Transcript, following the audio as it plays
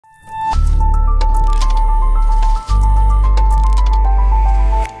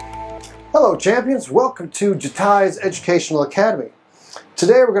Hello champions, welcome to JATAI's Educational Academy.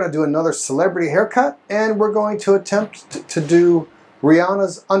 Today we're going to do another celebrity haircut and we're going to attempt to do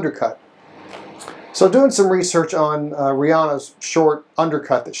Rihanna's undercut. So doing some research on Rihanna's short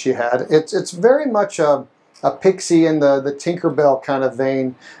undercut that she had, it's very much a pixie in the Tinkerbell kind of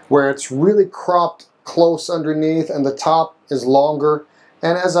vein where it's really cropped close underneath and the top is longer.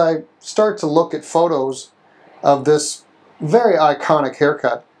 And as I start to look at photos of this very iconic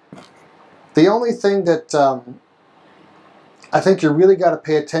haircut, the only thing that I think you really got to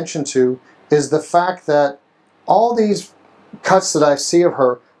pay attention to is the fact that all these cuts that I see of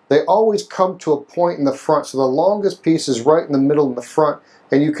her, they always come to a point in the front. So the longest piece is right in the middle in the front,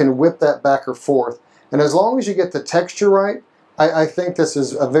 and you can whip that back or forth. And as long as you get the texture right, I think this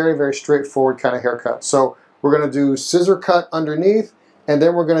is a very, very straightforward kind of haircut. So we're going to do scissor cut underneath, and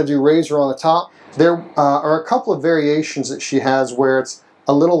then we're going to do razor on the top. There are a couple of variations that she has where it's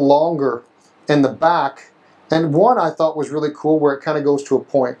a little longer in the back, and one I thought was really cool where it kind of goes to a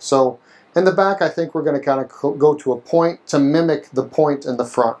point. So in the back I think we're going to kind of go to a point to mimic the point in the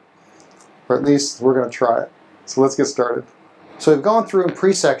front, or at least we're going to try it. So let's get started. So we've gone through and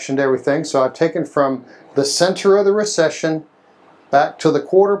pre-sectioned everything. So I've taken from the center of the recession back to the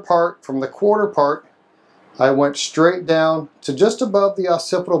quarter part. From the quarter part I went straight down to just above the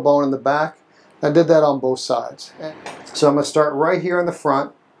occipital bone in the back. I did that on both sides. So I'm going to start right here in the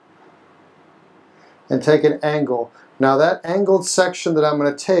front and take an angle. Now that angled section that I'm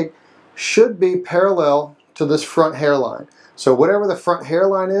going to take should be parallel to this front hairline. So whatever the front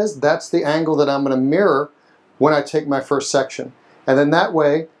hairline is, that's the angle that I'm going to mirror when I take my first section. And then that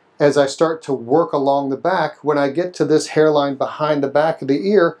way, as I start to work along the back, when I get to this hairline behind the back of the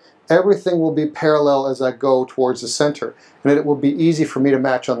ear, everything will be parallel as I go towards the center. And it will be easy for me to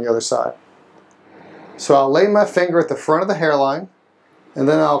match on the other side. So I'll lay my finger at the front of the hairline, and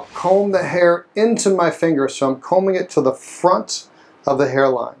then I'll comb the hair into my finger, so I'm combing it to the front of the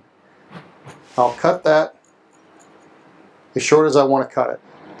hairline. I'll cut that as short as I want to cut it.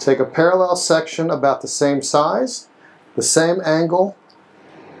 Take a parallel section about the same size, the same angle,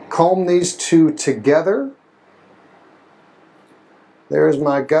 comb these two together. There's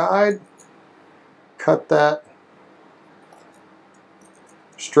my guide. Cut that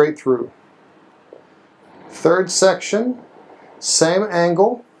straight through. Third section, same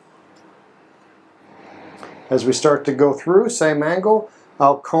angle. As we start to go through, same angle.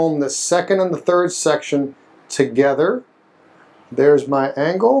 I'll comb the second and the third section together. There's my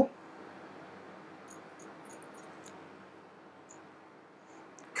angle.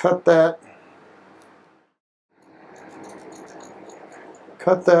 Cut that.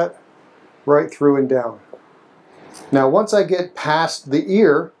 Cut that right through and down. Now once I get past the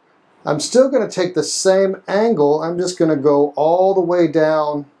ear, I'm still going to take the same angle. I'm just going to go all the way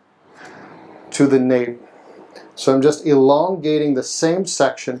down to the nape. So I'm just elongating the same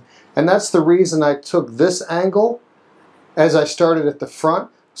section, and that's the reason I took this angle as I started at the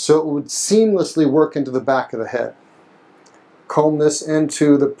front, so it would seamlessly work into the back of the head. Comb this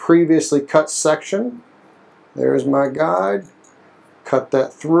into the previously cut section. There's my guide. Cut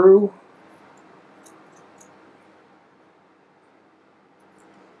that through.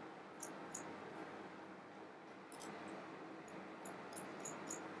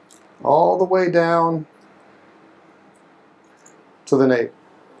 All the way down to the nape.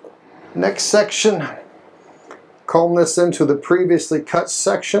 Next section, comb this into the previously cut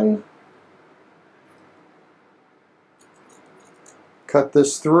section. Cut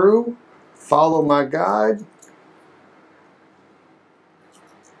this through, follow my guide.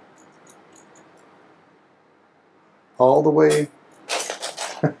 All the way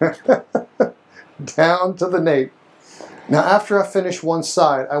down to the nape. Now after I finish one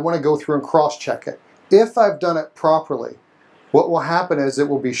side, I want to go through and cross-check it. If I've done it properly, what will happen is it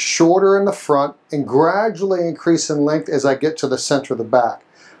will be shorter in the front and gradually increase in length as I get to the center of the back.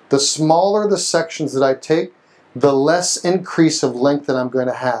 The smaller the sections that I take, the less increase of length that I'm going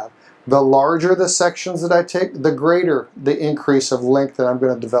to have. The larger the sections that I take, the greater the increase of length that I'm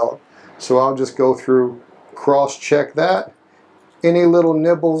going to develop. So I'll just go through, cross-check that. Any little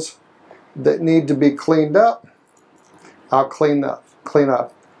nibbles that need to be cleaned up, I'll clean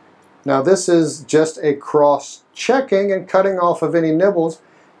up. Now this is just a cross-checking and cutting off of any nibbles.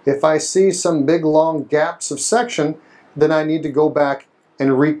 If I see some big long gaps of section, then I need to go back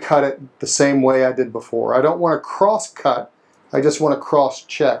and recut it the same way I did before. I don't want to cross-cut, I just want to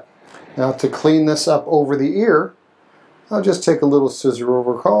cross-check. Now to clean this up over the ear, I'll just take a little scissor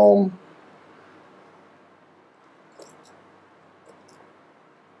over comb.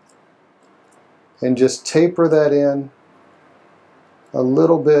 And just taper that in a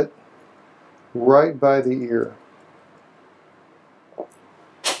little bit right by the ear.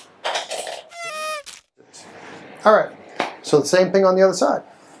 Alright, so the same thing on the other side.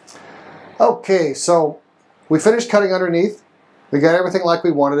 Okay, so we finished cutting underneath. We got everything like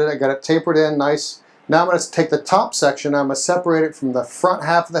we wanted it. I got it tapered in nice. Now I'm going to take the top section, I'm going to separate it from the front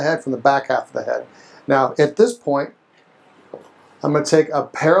half of the head from the back half of the head. Now at this point, I'm going to take a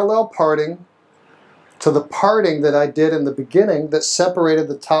parallel parting to the parting that I did in the beginning that separated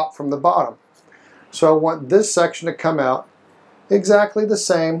the top from the bottom. So I want this section to come out exactly the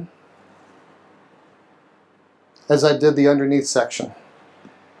same as I did the underneath section.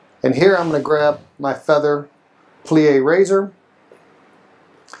 And here I'm going to grab my Feather Plier razor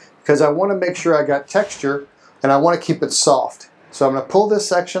because I want to make sure I got texture and I want to keep it soft. So I'm going to pull this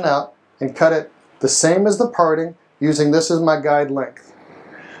section out and cut it the same as the parting using this as my guide length.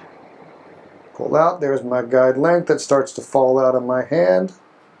 Pull out, there's my guide length that starts to fall out of my hand.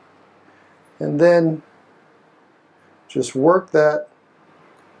 And then just work that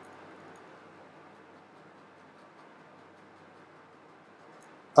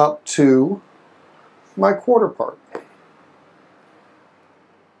up to my quarter part.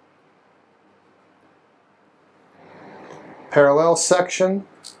 Parallel section.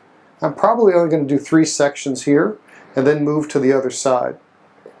 I'm probably only going to do 3 sections here and then move to the other side.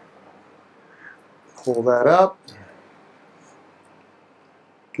 Pull that up.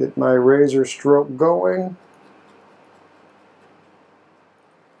 Get my razor stroke going.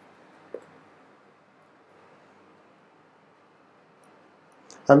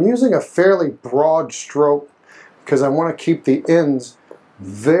 I'm using a fairly broad stroke because I want to keep the ends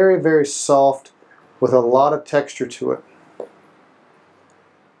very, very soft with a lot of texture to it.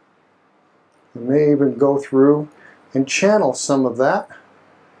 I may even go through and channel some of that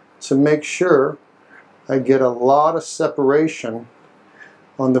to make sure I get a lot of separation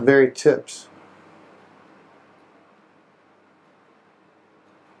on the very tips.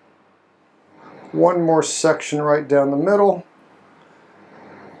 One more section right down the middle.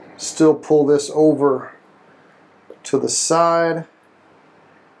 Still pull this over to the side.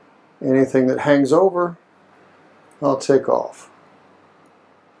 Anything that hangs over, I'll take off.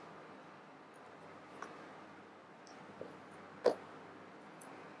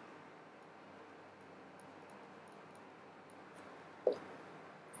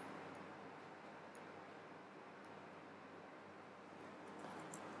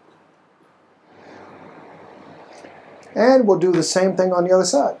 And we'll do the same thing on the other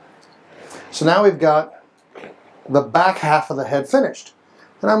side. So now we've got the back half of the head finished.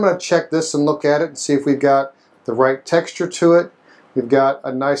 And I'm going to check this and look at it and see if we've got the right texture to it. We've got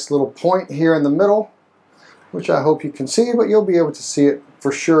a nice little point here in the middle, which I hope you can see, but you'll be able to see it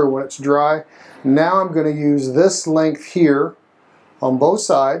for sure when it's dry. Now I'm going to use this length here on both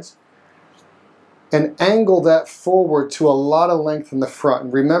sides and angle that forward to a lot of length in the front.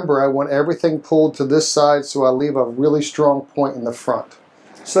 And remember, I want everything pulled to this side so I leave a really strong point in the front.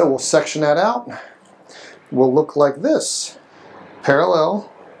 So we'll section that out. Will look like this,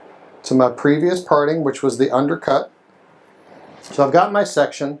 parallel to my previous parting, which was the undercut. So I've got my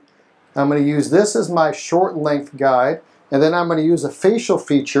section. I'm going to use this as my short length guide, and then I'm going to use a facial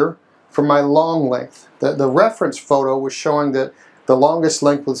feature for my long length. The reference photo was showing that the longest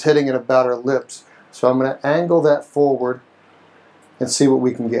length was hitting at about her lips. So I'm going to angle that forward and see what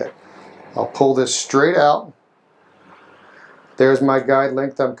we can get. I'll pull this straight out. There's my guide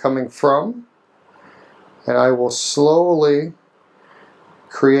length I'm coming from. And I will slowly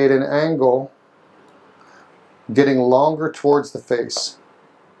create an angle getting longer towards the face.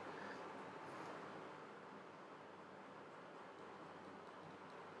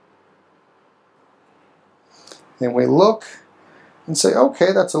 And we look and say,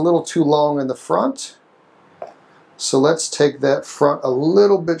 okay, that's a little too long in the front. So let's take that front a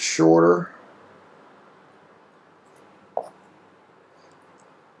little bit shorter.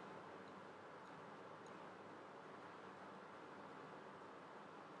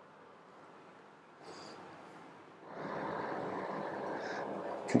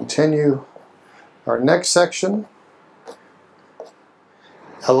 Continue our next section.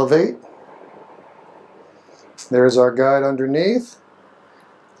 Elevate. There's our guide underneath.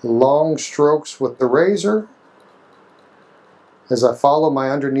 Long strokes with the razor as I follow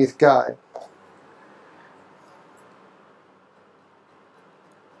my underneath guide.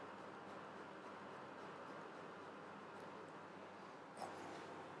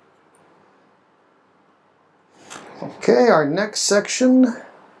 Okay, our next section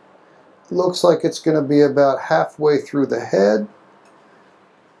looks like it's going to be about halfway through the head.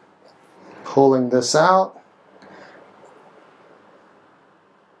 Pulling this out.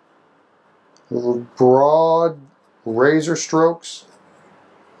 Little broad razor strokes.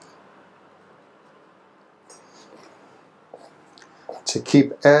 To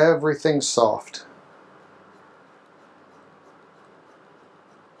keep everything soft.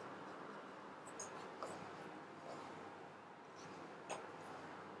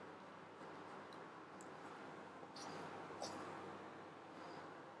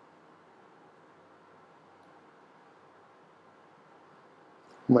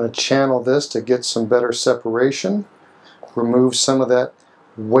 I'm going to channel this to get some better separation. Remove some of that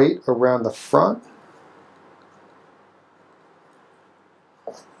weight around the front.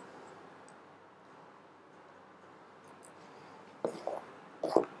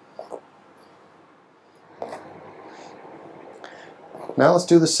 Now let's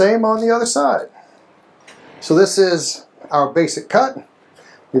do the same on the other side. So this is our basic cut.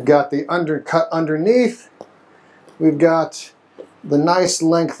 We've got the undercut underneath. We've got the nice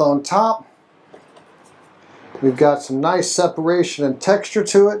length on top. We've got some nice separation and texture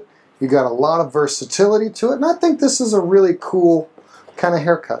to it. You've got a lot of versatility to it. And I think this is a really cool kind of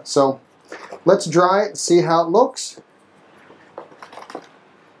haircut. So let's dry it and see how it looks.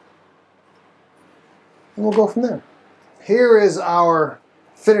 And we'll go from there. Here is our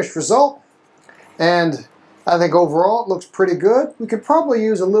finished result, and I think overall it looks pretty good. We could probably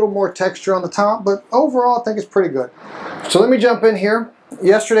use a little more texture on the top, but overall I think it's pretty good. So let me jump in here.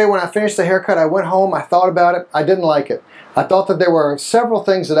 Yesterday when I finished the haircut, I went home, I thought about it, I didn't like it. I thought that there were several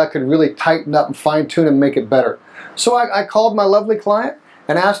things that I could really tighten up and fine tune and make it better. So I called my lovely client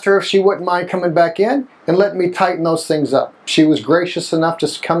and asked her if she wouldn't mind coming back in and letting me tighten those things up. She was gracious enough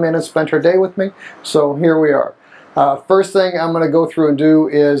to come in and spend her day with me, so here we are. First thing I'm going to go through and do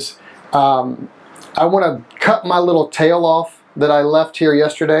is I want to cut my little tail off that I left here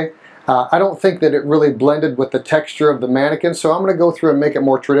yesterday. I don't think that it really blended with the texture of the mannequin, so I'm going to go through and make it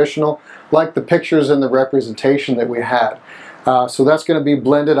more traditional, like the pictures and the representation that we had. So that's going to be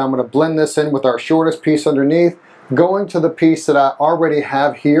blended. I'm going to blend this in with our shortest piece underneath, going to the piece that I already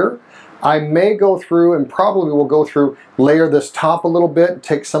have here. I may go through and probably will go through, layer this top a little bit,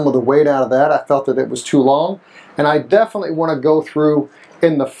 take some of the weight out of that. I felt that it was too long. And I definitely want to go through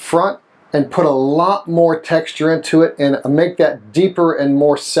in the front and put a lot more texture into it and make that deeper and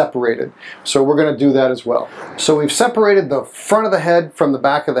more separated. So we're going to do that as well. So we've separated the front of the head from the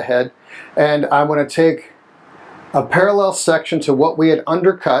back of the head, and I want to take a parallel section to what we had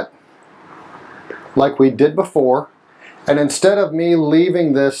undercut like we did before, and instead of me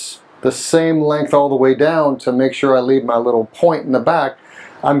leaving this the same length all the way down to make sure I leave my little point in the back,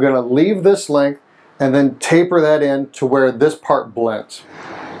 I'm going to leave this length and then taper that in to where this part blends.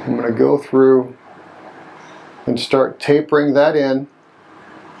 I'm going to go through and start tapering that in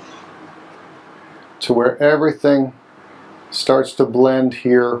to where everything starts to blend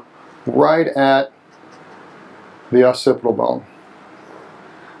here right at the occipital bone.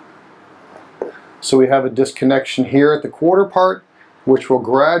 So we have a disconnection here at the quarter part, which will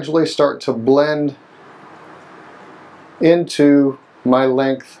gradually start to blend into my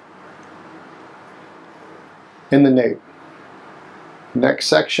length in the nape. Next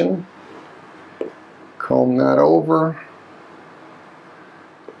section, comb that over.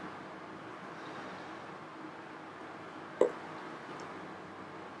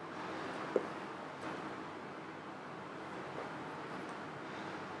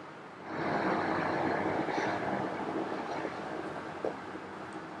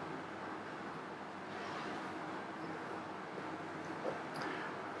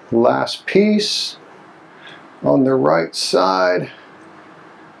 Last piece on the right side.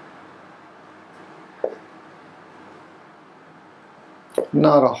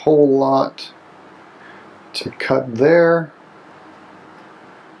 Not a whole lot to cut there.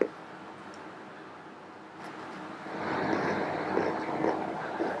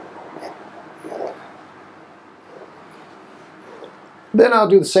 Then I'll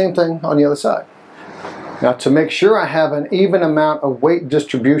do the same thing on the other side. Now, to make sure I have an even amount of weight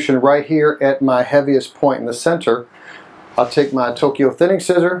distribution right here at my heaviest point in the center, I'll take my Tokyo Thinning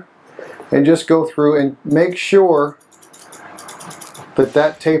Scissor and just go through and make sure that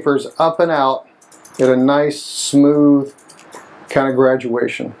that tapers up and out at a nice, smooth kind of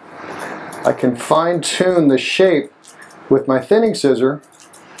graduation. I can fine-tune the shape with my thinning scissor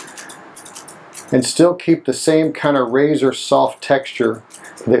and still keep the same kind of razor soft texture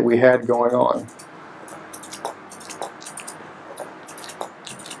that we had going on.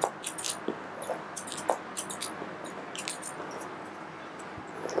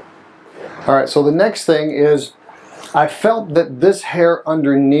 Alright, so the next thing is I felt that this hair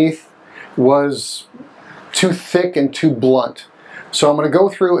underneath was too thick and too blunt. So I'm going to go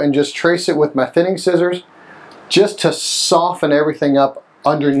through and just trace it with my thinning scissors just to soften everything up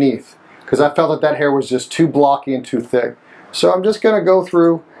underneath, because I felt that that hair was just too blocky and too thick. So I'm just going to go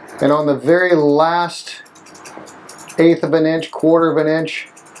through and on the very last 1/8 of an inch, 1/4 of an inch,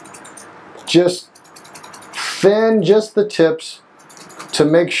 just thin just the tips to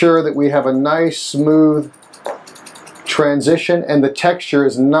make sure that we have a nice smooth transition and the texture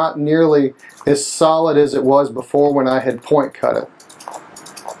is not nearly as solid as it was before when I had point cut it.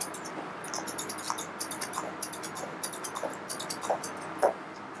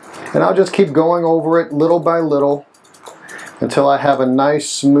 And I'll just keep going over it little by little until I have a nice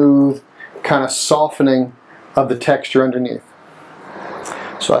smooth kind of softening of the texture underneath.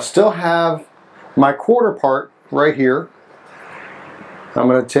 So I still have my 1/4 part right here. I'm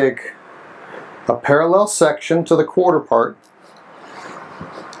going to take a parallel section to the 1/4 part.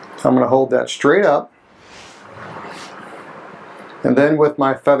 I'm going to hold that straight up, and then with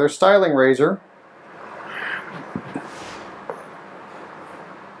my feather styling razor,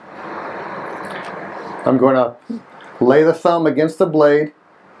 I'm going to lay the thumb against the blade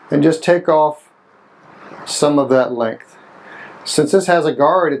and just take off some of that length. Since this has a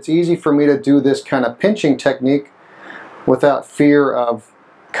guard, it's easy for me to do this kind of pinching technique without fear of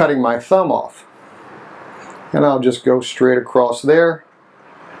cutting my thumb off. And I'll just go straight across there,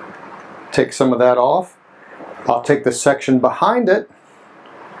 take some of that off. I'll take the section behind it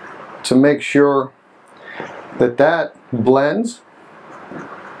to make sure that that blends.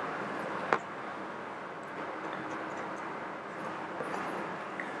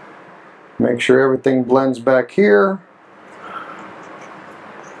 Make sure everything blends back here.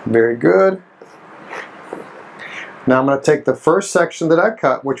 Very good. Now I'm going to take the first section that I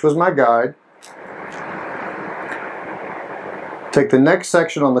cut, which was my guide, take the next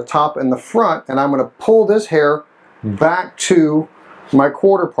section on the top and the front, and I'm going to pull this hair back to my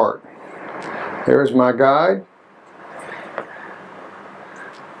 1/4 part. There's my guide.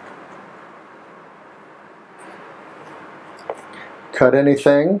 Cut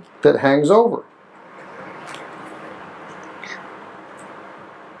anything that hangs over.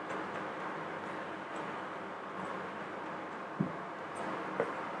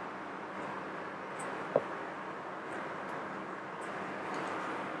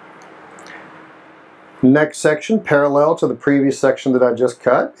 Next section parallel to the previous section that I just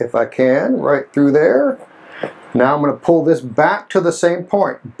cut, if I can, right through there. Now I'm going to pull this back to the same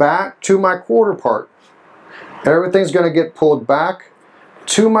point, back to my 1/4 part. Everything's going to get pulled back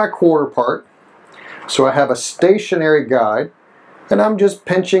to my 1/4 part, so I have a stationary guide, and I'm just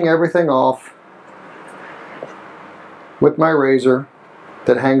pinching everything off with my razor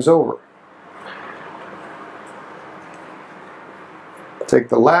that hangs over. Take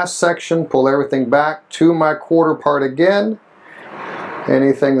the last section, pull everything back to my 1/4 part again.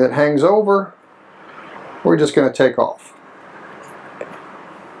 Anything that hangs over, we're just going to take off.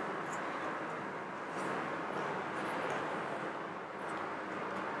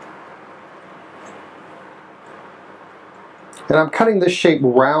 And I'm cutting this shape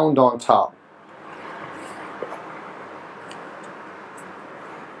round on top.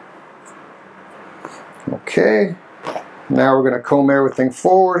 Okay, now we're going to comb everything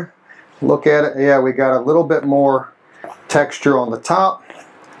forward. Look at it. Yeah, we got a little bit more texture on the top.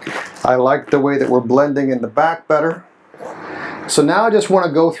 I like the way that we're blending in the back better. So now I just want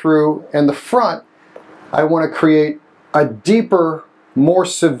to go through, in the front, I want to create a deeper, more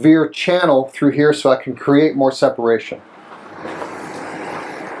severe channel through here so I can create more separation.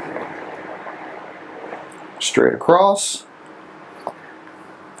 Straight across.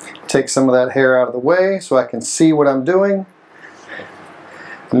 Take some of that hair out of the way so I can see what I'm doing.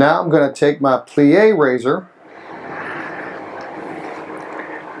 Now I'm going to take my plie razor,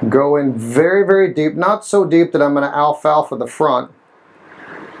 go in very, very deep, not so deep that I'm going to alfalfa the front,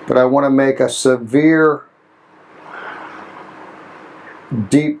 but I want to make a severe,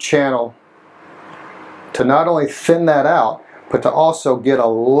 deep channel to not only thin that out, but to also get a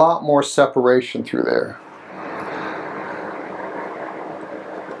lot more separation through there.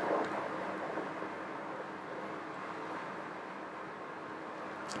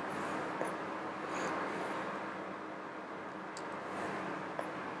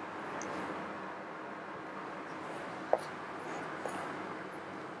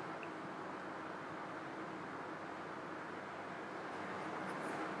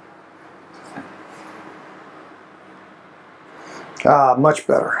 Much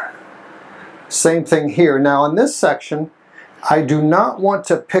better. Same thing here. Now in this section, I do not want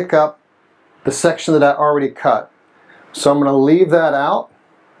to pick up the section that I already cut. So I'm going to leave that out.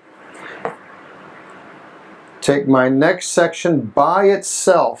 take my next section by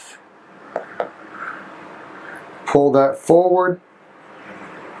itself, pull that forward,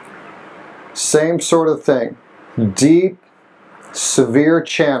 same sort of thing, deep, severe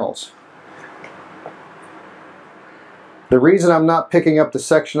channels. The reason I'm not picking up the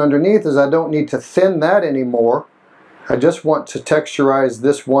section underneath is I don't need to thin that anymore. I just want to texturize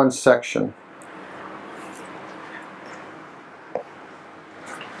this one section.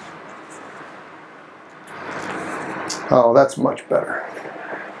 Oh, that's much better.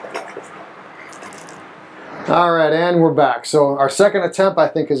 Alright, and we're back. So our second attempt, I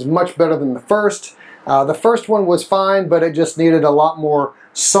think, is much better than the first. The first one was fine, but it just needed a lot more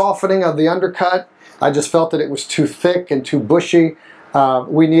softening of the undercut. I just felt that it was too thick and too bushy.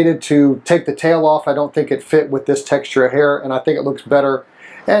 We needed to take the tail off. I don't think it fit with this texture of hair, and I think it looks better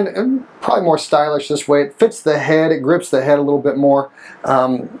and probably more stylish this way. It fits the head, it grips the head a little bit more.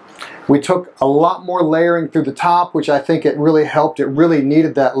 We took a lot more layering through the top, which I think it really helped. It really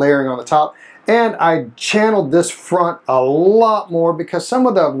needed that layering on the top. And I channeled this front a lot more because some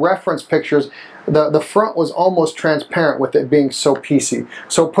of the reference pictures, the front was almost transparent with it being so piecey.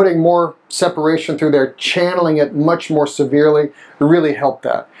 So putting more separation through there, channeling it much more severely, really helped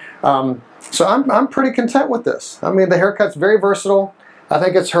that. So I'm pretty content with this. I mean, the haircut's very versatile. I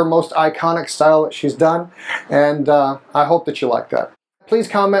think it's her most iconic style that she's done, and I hope that you like that. Please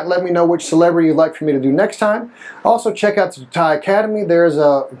comment, let me know which celebrity you'd like for me to do next time. Also check out the JATAI Academy. There's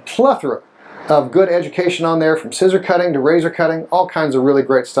a plethora of good education on there, from scissor cutting to razor cutting, all kinds of really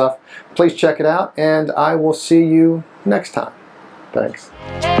great stuff. Please check it out, and I will see you next time. Thanks.